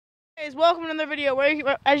guys, welcome to another video.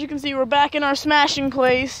 As you can see, we're back in our smashing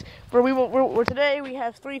place where today we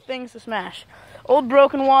have 3 things to smash: old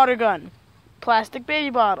broken water gun, plastic baby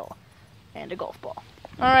bottle, and a golf ball.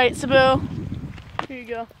 All right, Sabu, here you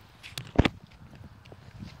go.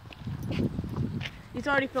 He's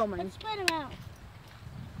already filming. Let's spread him out.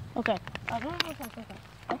 Okay.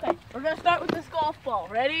 Okay. We're gonna start with this golf ball.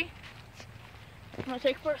 Ready? I'm gonna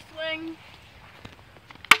take first swing.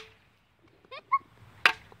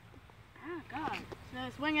 Oh God! So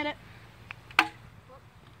swing at it.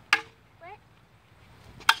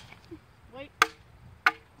 Wait.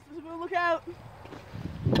 Sabu, look out!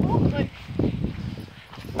 Oh, wait.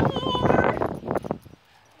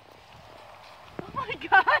 Oh my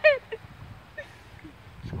God!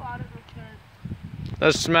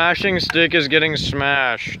 The smashing stick is getting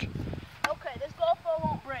smashed. Okay, this golf ball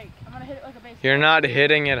won't break. I'm gonna hit it like a baseball. You're not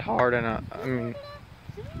hitting it hard enough. I mean,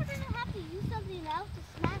 So we're gonna have to use something else to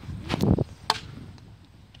smash these.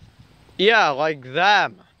 yeah, like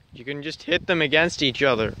them. You can just hit them against each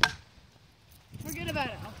other. Forget about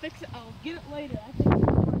it. I'll fix it. I'll get it later. I think it's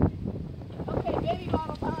working. Okay, baby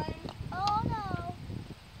bottle time. Oh no.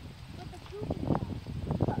 Put the poop in there.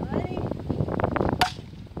 Ready?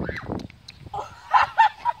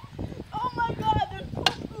 Oh my God! There's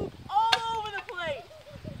poop all over the place.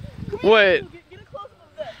 Come here, Wait. Get a close up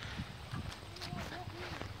of this.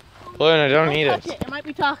 Luna, don't eat touch it. It might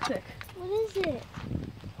be toxic. What is it?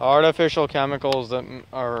 Artificial chemicals that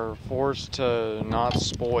are forced to not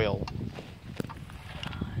spoil.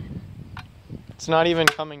 It's not even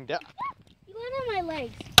coming down. You went on my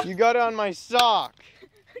legs. You got it on my sock.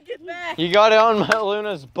 Get back. You got it on my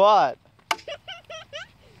Luna's butt.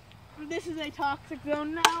 This is a toxic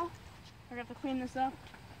zone now. I have to clean this up.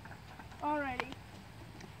 Alrighty.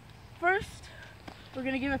 First, we're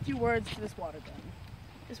gonna give a few words to this water gun.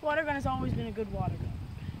 This water gun has always been a good water gun.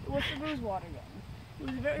 It was Sabu's water gun. It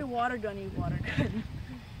was a very water gunny water gun.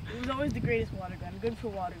 It was always the greatest water gun, good for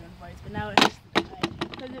water gun fights, but now it has to die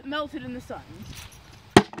because it melted in the sun.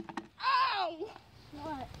 Ow!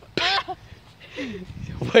 What? Ah!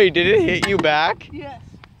 Wait, did it hit you back? Yes.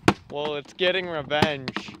 Well, it's getting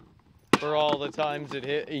revenge for all the times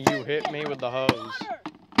you hit me with the hose.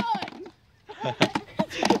 Water!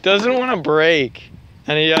 It doesn't want to break,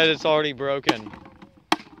 and yet it's already broken.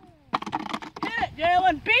 Hit it,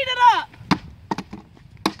 Jalen! Beat it up!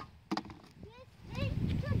 This thing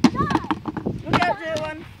should die. Look out,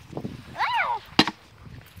 Jalen! Ah!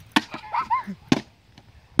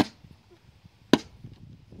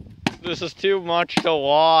 This is too much to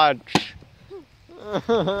watch.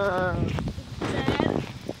 Sad.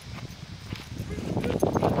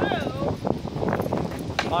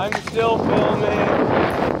 I'm still filming.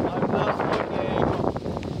 I'm not looking.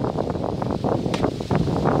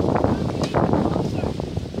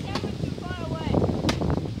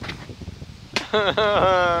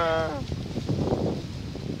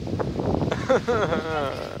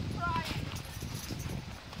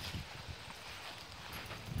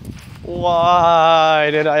 Why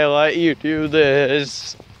did I let you do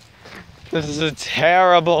this? This is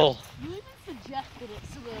terrible. You even suggested it,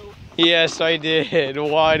 Sabu. Yes, I did.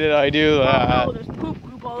 Why did I do that? Oh, there's poop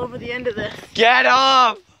goop all over the end of this. Get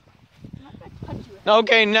off! I'm not gonna touch you.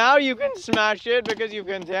 Okay, now you can smash it because you've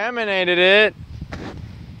contaminated it.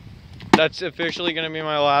 That's officially going to be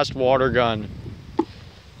my last water gun.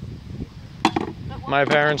 My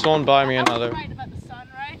parents won't buy me another. Right about the sun,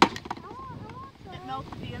 right? It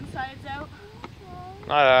melted the insides out.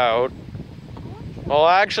 Not out. Well,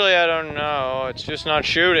 actually, I don't know. It's just not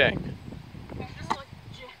shooting.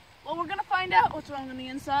 Well, we're gonna find out what's wrong on the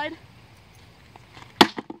inside.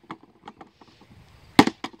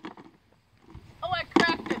 Oh, I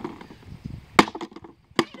cracked it.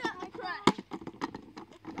 Beat it, I cracked.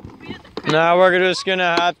 Beat it, Now we're just going to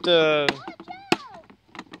have to...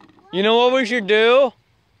 You know what we should do?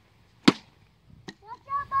 Watch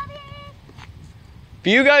out, buddy. If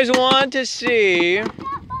you guys want to see Watch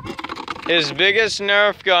out, buddy. his biggest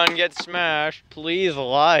Nerf gun get smashed, please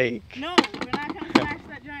like. No, we're not gonna smash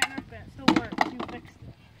that giant Nerf gun. It still works. You fixed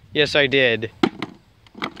it. Yes, I did.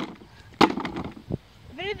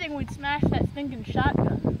 If anything, we'd smash that stinking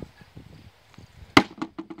shotgun.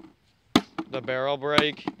 The barrel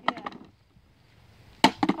break.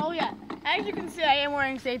 Yeah. Oh yeah. As you can see, I am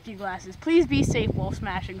wearing safety glasses. Please be safe while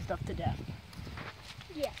smashing stuff to death.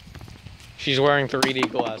 Yeah. She's wearing 3D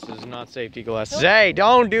glasses, not safety glasses. Hey,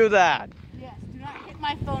 don't do that! Yes, do not hit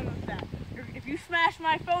my phone with that. If you smash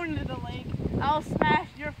my phone into the lake, I'll smash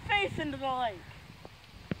your face into the lake.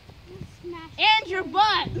 You smashed And your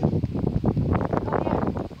butt! Oh,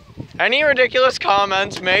 yeah. Any ridiculous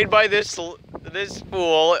comments made by this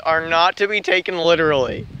pool are not to be taken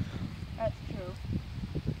literally. That's true.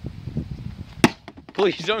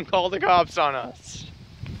 Please don't call the cops on us.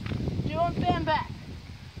 Don't stand back.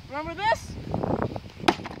 Remember this?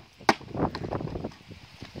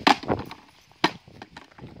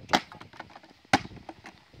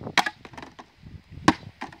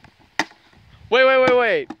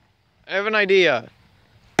 Wait. I have an idea.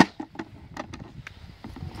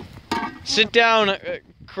 Sit down,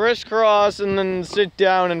 crisscross, and then sit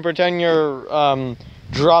down and pretend you're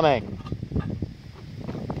drumming.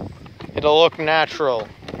 It'll look natural.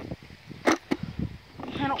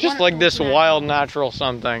 Just like this wild natural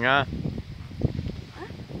something, huh?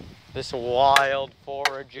 This wild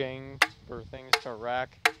foraging for things to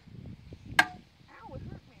wreck. Ow, it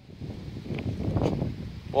hurt me.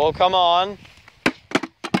 Well, come on.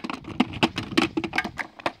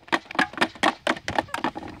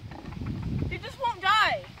 They just won't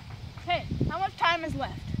die. Hey, how much time is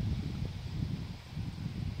left?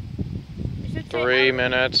 You should say 3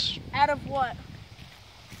 minutes. Out of what?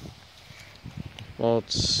 Well,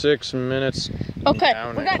 it's 6 minutes. Okay,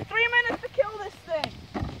 Down we got 3 minutes to kill this thing.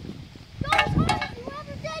 Go as hard as you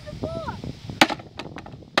ever did before.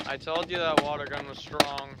 I told you that water gun was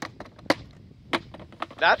strong.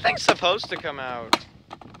 That thing's supposed to come out.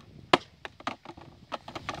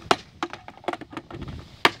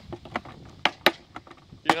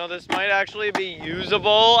 You know, this might actually be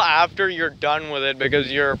usable after you're done with it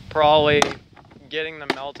because you're probably getting the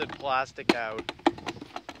melted plastic out.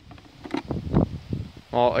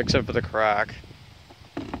 Well, except for the crack.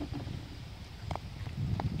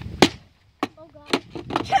 Oh God.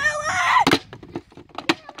 Kill it!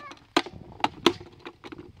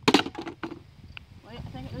 Wait, I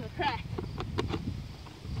think it was a crack.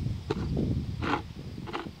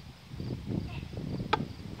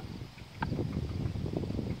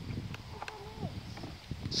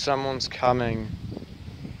 Someone's coming.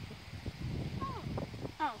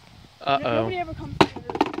 Oh. Uh-oh. Nobody ever comes to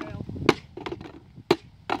the trail.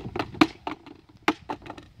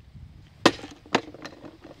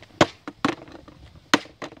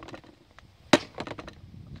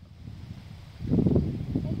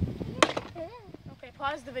 Okay,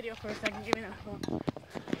 pause the video for a second. Give me that phone.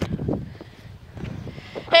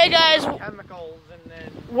 Hey guys, Chemicals and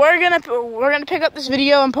then... we're gonna pick up this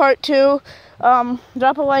video in part 2.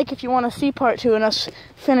 Drop a like if you want to see part 2 and us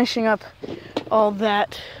finishing up all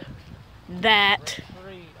that. I said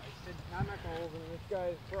chemicals and this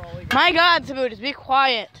guy's probably... My God, Sabutis, be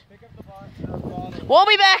quiet. Pick up the bottle. We'll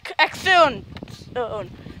be back soon. Thank you for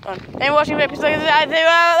watching.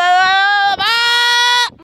 Bye.